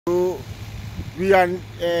So we are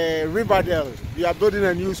in Riverdale. We are building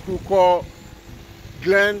a new school called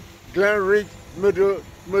Glen Ridge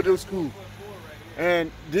Middle School,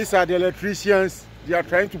 and these are the electricians. They are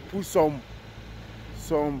trying to put some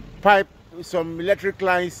pipe, some electric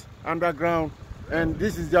lines underground, and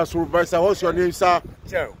this is their supervisor. What's your name, sir?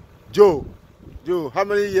 Joe. Joe, how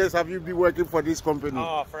many years have you been working for this company?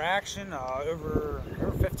 For Action, over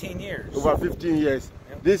 15 years. Over 15 years.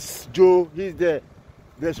 Yep. This Joe, he's the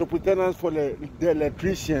superintendent for the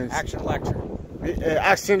electricians. Action Electric.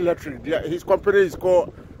 Action Electric. His company is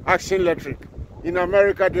called Action Electric. In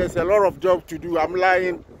America, there's a lot of jobs to do. I'm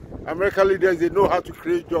lying. American leaders, they know how to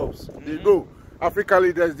create jobs. They know. African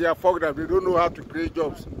leaders, they are fucked up. They don't know how to create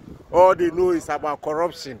jobs. All they know is about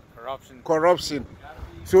corruption. Corruption.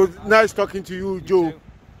 So nice talking to you, Joe.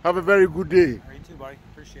 Have a very good day. You too, buddy.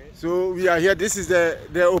 Appreciate it. So we are here. This is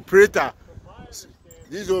the operator.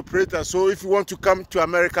 This is the operator. So if you want to come to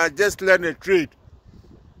America, just learn a trade.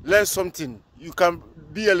 Learn something. You can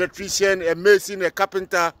be an electrician, a mason, a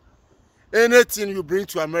carpenter. Anything you bring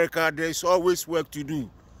to America, there is always work to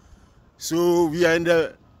do. So we are in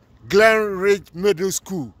the Glen Ridge Middle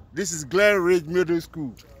School. This is Glen Ridge Middle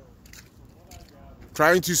School.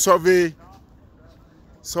 Trying to survey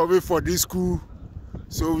for this school.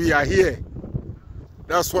 So we are here.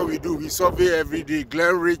 That's what we do. We survey every day.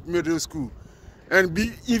 Glen Ridge Middle School. And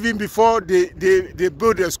even before they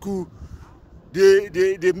build a school,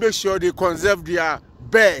 they make sure they conserve their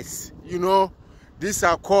birds. You know, these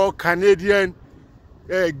are called Canadian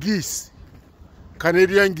geese.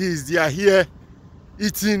 Canadian geese. They are here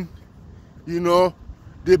eating. You know,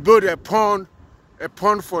 they build a pond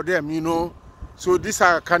for them. You know, so these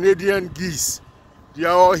are Canadian geese. They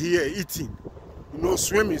are all here eating. You know,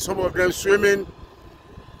 swimming. Some of them swimming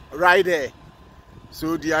right there.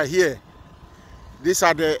 So they are here. These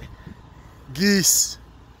are the geese.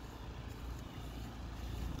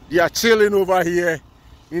 They are chilling over here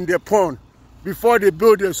in the pond. Before they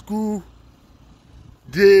build the school,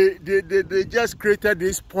 they just created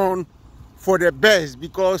this pond for the birds,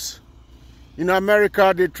 because in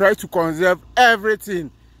America they try to conserve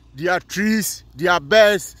everything. Their trees, their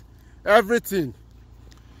birds, everything.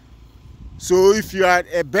 So if you are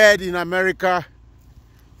a bird in America,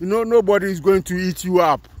 you know, nobody is going to eat you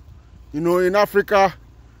up. You know, in Africa,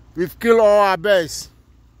 we've killed all our birds.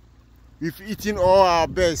 We've eaten all our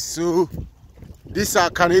birds. So these are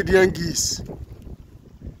Canadian geese.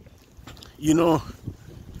 You know,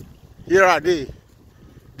 here are they.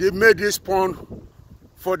 They made this pond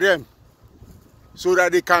for them so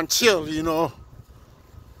that they can chill, you know.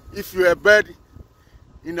 If you're a bird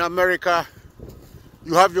in America,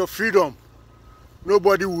 you have your freedom.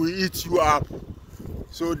 Nobody will eat you up.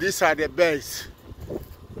 So these are the birds.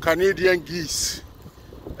 Canadian geese,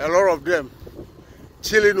 a lot of them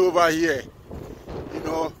chilling over here. You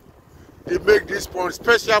know, they make this pond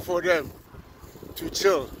special for them to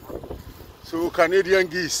chill. So Canadian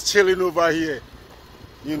geese chilling over here.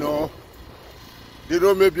 You know, they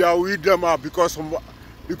know maybe I will eat them up because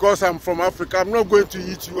I'm from Africa. I'm not going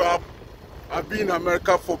to eat you up. I've been in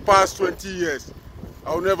America for past 20 years.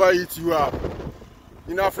 I will never eat you up.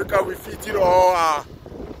 In Africa, we've eaten all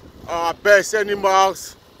our best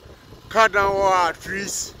animals, cut down all our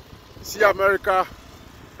trees. See, America,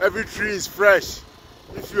 every tree is fresh.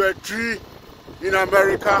 If you're a tree in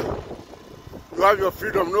America, you have your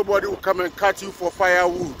freedom. Nobody will come and cut you for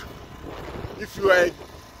firewood. If you are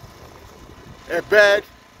a bird,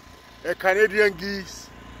 a Canadian geese,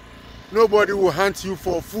 nobody will hunt you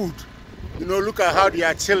for food. You know, look at how they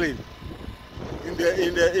are chilling in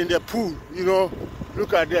the pool. You know,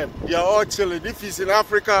 look at them. They are all chilling. If it's in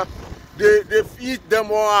Africa, they eat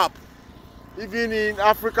them all up. Even in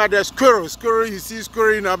Africa, there's squirrels. Squirrel, you see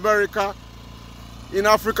squirrel in America. In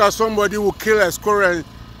Africa, somebody will kill a squirrel and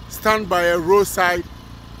stand by a roadside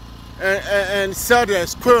and sell the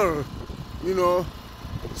squirrel. You know,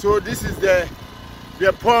 so this is the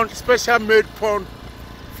pond, special made pond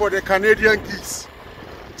for the Canadian geese,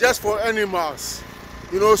 just for animals.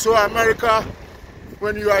 You know, so America,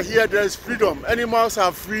 when you are here, there is freedom. Animals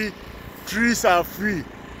are free, trees are free,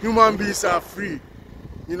 human beings are free.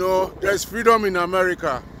 You know, there's freedom in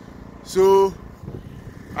America. So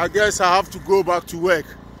I guess I have to go back to work.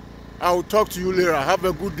 I will talk to you later. Have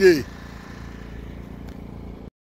a good day.